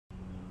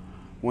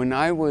When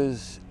I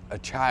was a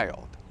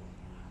child,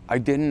 I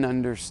didn't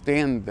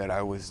understand that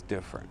I was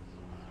different.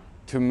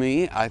 To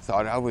me, I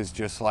thought I was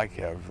just like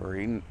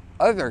every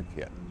other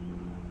kid.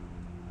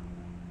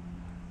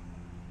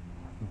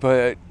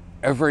 But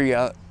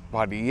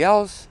everybody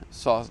else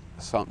saw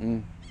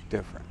something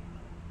different,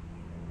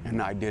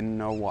 and I didn't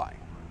know why.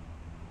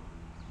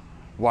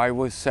 Why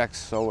was sex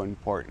so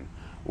important?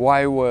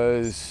 Why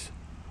was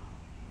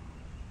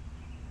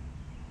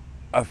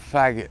a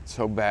faggot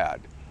so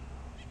bad?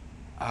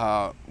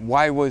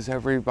 Why was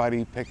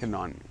everybody picking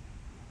on me?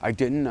 I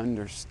didn't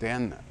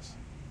understand this.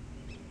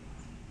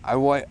 I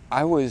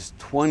was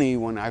 20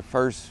 when I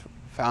first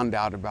found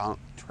out about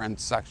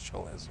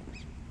transsexualism,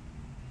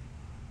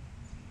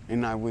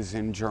 and I was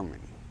in Germany.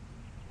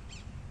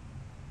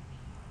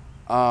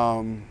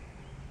 But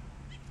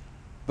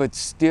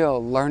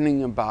still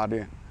learning about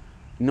it,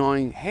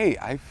 knowing, hey,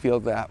 I feel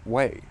that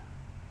way.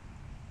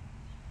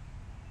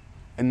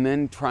 And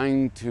then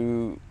trying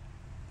to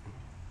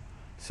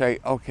say,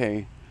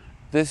 okay,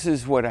 this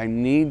is what I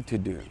need to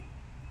do,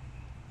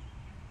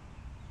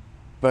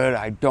 but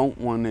I don't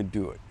want to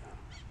do it.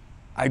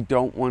 I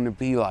don't want to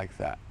be like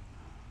that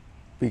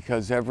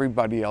because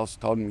everybody else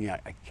told me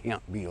I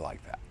can't be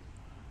like that.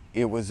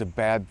 It was a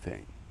bad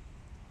thing.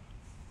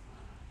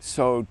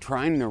 So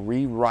trying to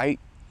rewrite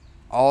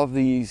all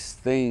these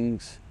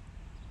things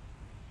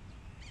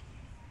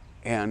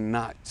and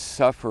not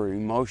suffer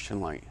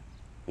emotionally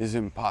is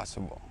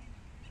impossible.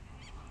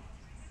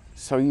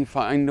 So you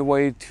find a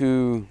way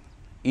to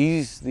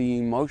ease the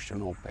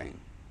emotional pain.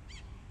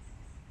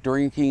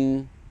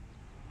 Drinking,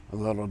 a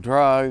little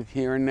drug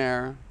here and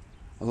there,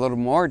 a little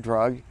more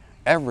drug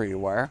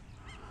everywhere,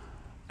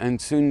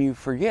 and soon you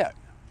forget.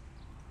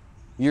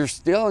 You're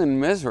still in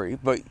misery,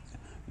 but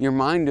your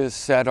mind is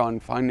set on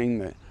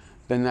finding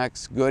the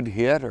next good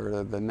hit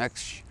or the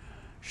next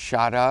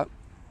shot up.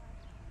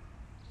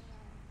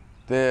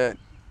 That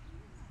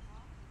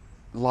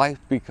life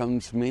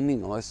becomes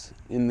meaningless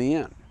in the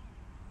end.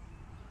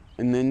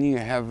 And then you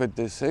have a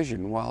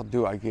decision, well,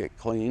 do I get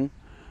clean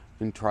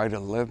and try to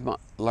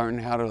learn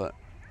how to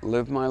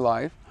live my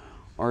life,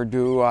 or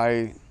do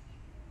I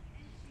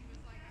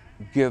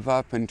give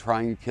up and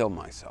try and kill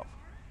myself?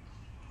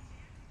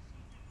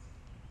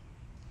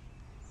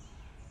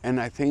 And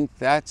I think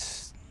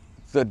that's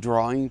the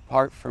drawing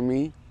part for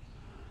me,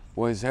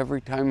 was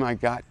every time I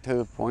got to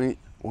the point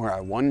where I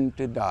wanted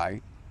to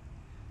die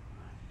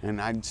and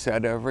I'd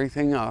set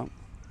everything up,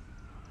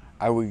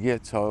 I would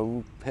get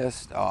so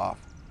pissed off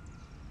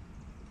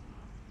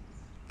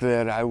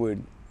that I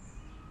would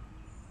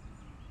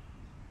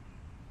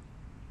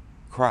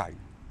cry.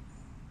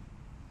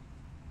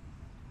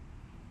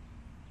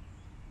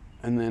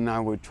 And then I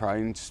would try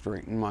and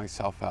straighten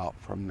myself out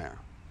from there.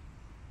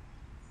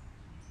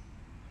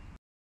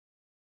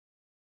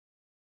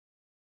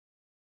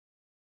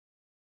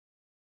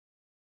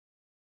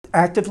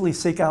 Actively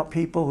seek out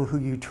people who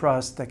you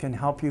trust that can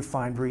help you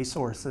find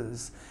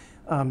resources.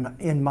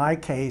 In my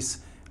case,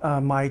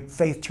 my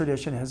faith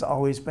tradition has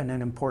always been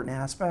an important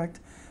aspect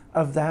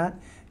of that.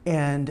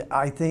 And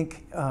I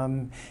think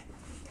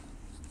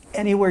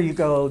anywhere you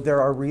go,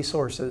 there are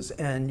resources,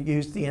 and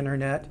use the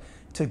internet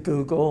to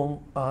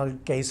Google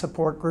gay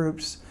support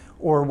groups,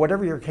 or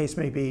whatever your case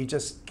may be.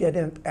 Just get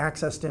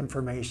access to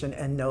information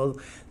and know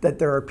that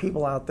there are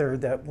people out there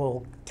that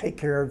will take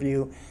care of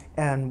you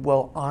and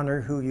will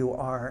honor who you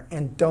are.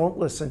 And don't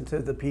listen to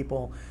the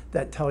people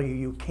that tell you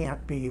you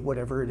can't be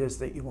whatever it is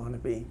that you want to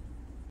be.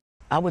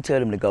 I would tell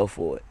them to go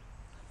for it,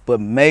 but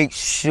make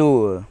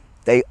sure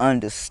they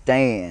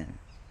understand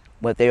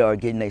what they are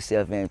getting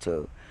themselves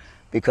into,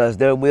 because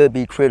there will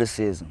be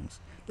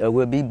criticisms, there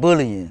will be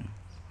bullying,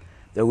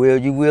 you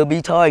will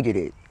be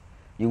targeted,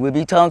 you will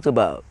be talked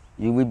about,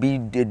 you will be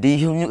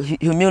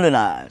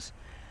dehumanized.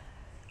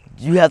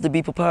 You have to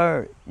be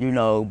prepared, you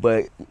know,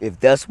 but if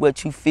that's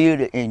what you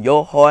feel in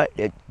your heart,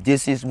 that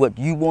this is what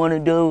you want to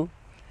do,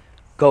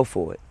 go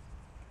for it.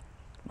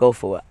 Go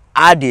for it.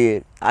 I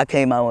did. I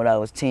came out when I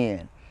was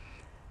 10,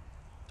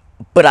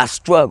 but I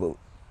struggled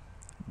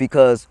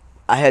because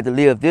I had to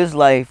live this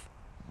life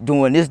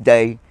during this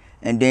day,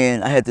 and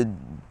then I had to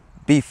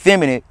be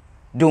feminine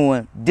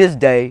during this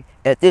day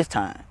at this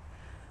time.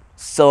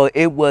 So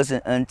it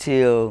wasn't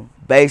until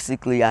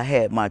basically I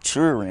had my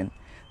children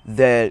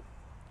that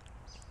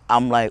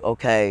I'm like,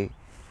 okay,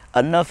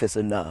 enough is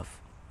enough.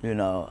 You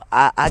know,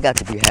 I got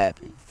to be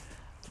happy.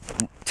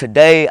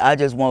 Today, I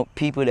just want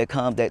people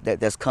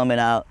that's coming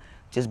out,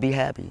 just be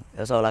happy.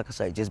 That's all I can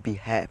say, just be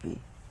happy.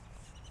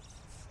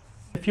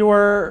 If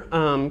you're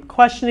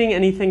questioning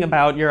anything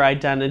about your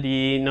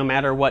identity, no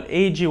matter what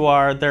age you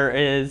are,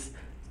 there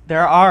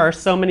are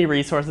so many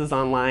resources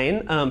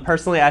online.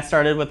 Personally, I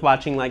started with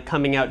watching like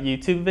coming out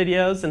YouTube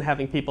videos and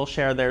having people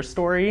share their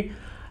story.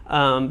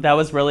 That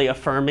was really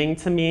affirming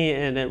to me,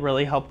 and it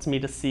really helped me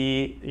to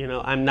see, you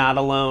know, I'm not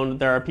alone.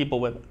 There are people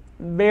with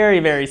very,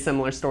 very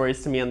similar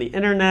stories to me on the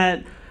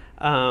internet.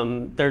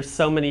 There's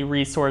so many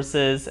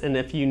resources, and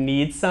if you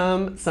need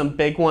some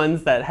big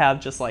ones that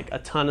have just like a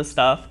ton of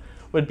stuff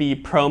would be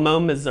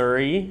Promo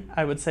Missouri,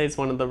 I would say, is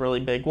one of the really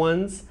big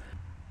ones.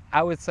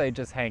 I would say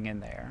just hang in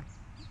there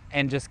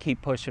and just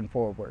keep pushing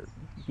forward.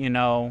 You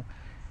know,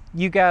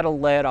 you got to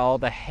let all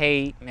the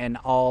hate and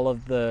all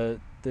of the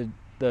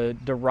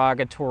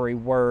derogatory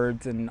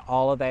words and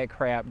all of that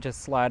crap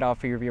just slide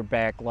off of your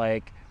back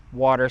like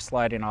water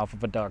sliding off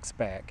of a duck's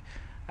back.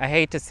 I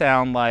hate to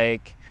sound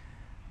like,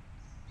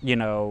 you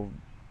know,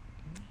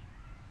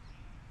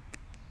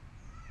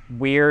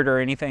 weird or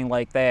anything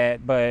like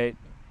that, but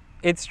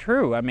it's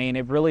true. I mean,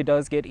 it really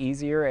does get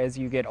easier as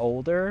you get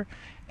older.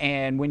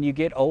 And when you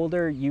get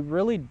older, you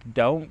really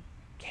don't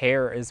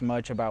care as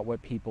much about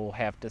what people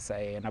have to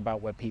say and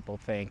about what people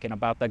think and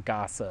about the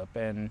gossip,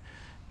 and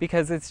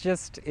because it's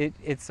just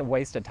it's a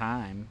waste of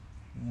time.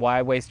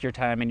 Why waste your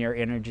time and your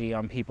energy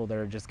on people that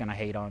are just going to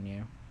hate on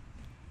you?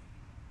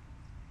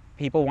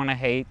 People want to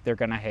hate, they're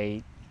going to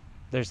hate.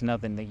 There's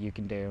nothing that you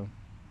can do.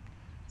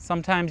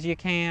 Sometimes you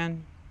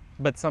can,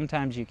 but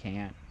sometimes you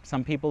can't.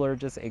 Some people are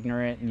just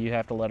ignorant and you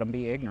have to let them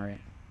be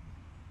ignorant.